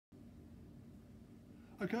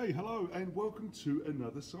Okay, hello and welcome to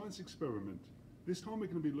another science experiment. This time we're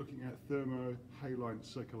going to be looking at thermohaline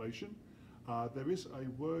circulation. There is a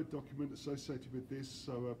Word document associated with this,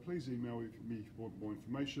 so please email me if you want more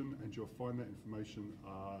information, and you'll find that information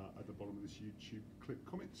at the bottom of this YouTube clip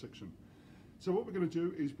comment section. So what we're going to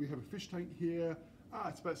do is we have a fish tank here.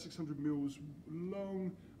 It's about 600 mils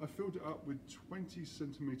long. I filled it up with 20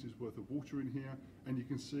 centimeters worth of water in here, and you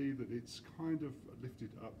can see that it's kind of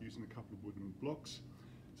lifted up using a couple of wooden blocks.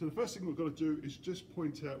 So the first thing we've got to do is just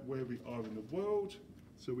point out where we are in the world.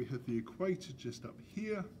 So we have the equator just up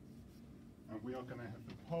here, and we are going to have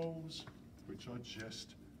the poles, which are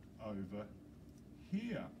just over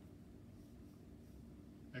here.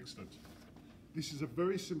 Excellent. This is a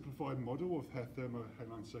very simplified model of how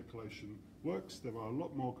thermohaline circulation works. There are a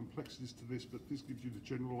lot more complexities to this, but this gives you the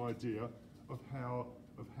general idea of how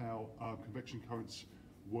convection currents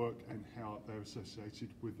work and how they're associated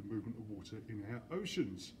with the movement of water in our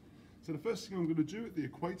oceans. So the first thing I'm going to do at the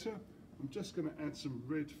equator, I'm just going to add some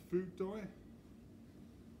red food dye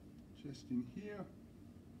just in here,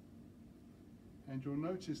 and you'll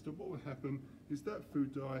notice that what will happen is that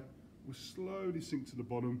food dye will slowly sink to the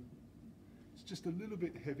bottom. It's just a little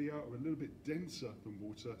bit heavier or a little bit denser than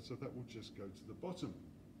water, so that will just go to the bottom.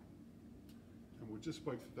 And we'll just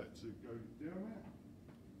wait for that to go down there.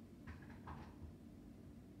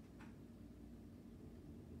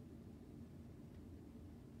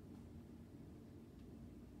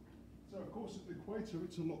 So of course at the equator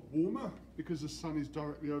it's a lot warmer because the sun is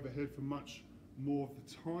directly overhead for much more of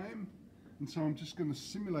the time. And so I'm just going to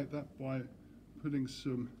simulate that by putting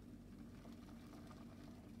some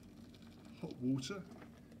hot water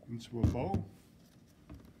into a bowl.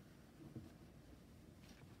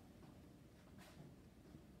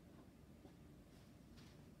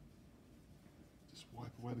 Just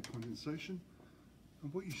wipe away the condensation.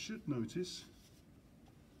 And what you should notice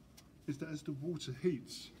is that as the water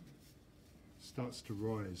heats, it starts to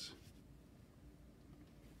rise.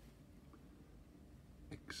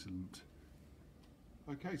 Excellent.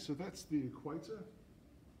 Okay, so that's the equator.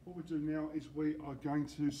 What we're doing now is we are going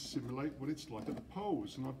to simulate what it's like at the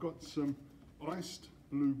poles, and I've got some iced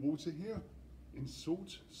blue water here in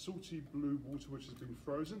salty blue water which has been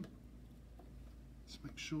frozen. Let's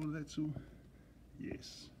make sure that's all,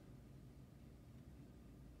 yes.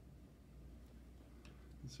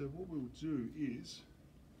 And so what we'll do is,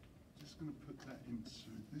 just going to put that into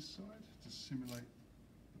this side to simulate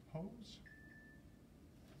the poles.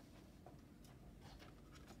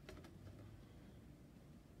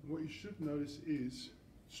 What you should notice is,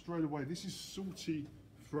 straight away, this is salty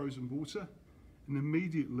frozen water, and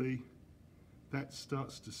immediately that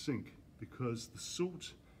starts to sink because the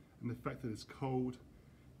salt and the fact that it's cold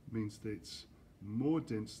means that it's more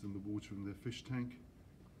dense than the water in the fish tank.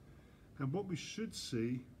 And what we should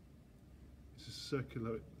see is a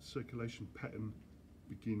circulation pattern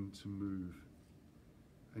begin to move,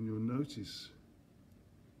 and you'll notice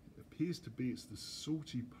appears to be it's the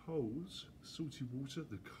salty poles, salty water,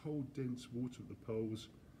 the cold dense water at the poles,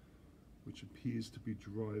 which appears to be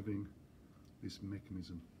driving this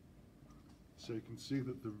mechanism. So you can see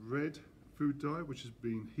that the red food dye, which has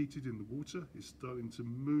been heated in the water, is starting to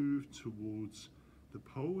move towards the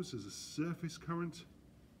poles as a surface current,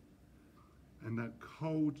 and that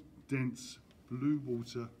cold dense blue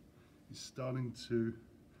water is starting to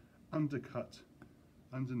undercut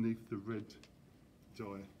underneath the red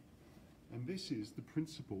dye. And this is the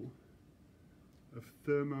principle of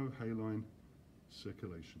thermohaline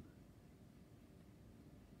circulation.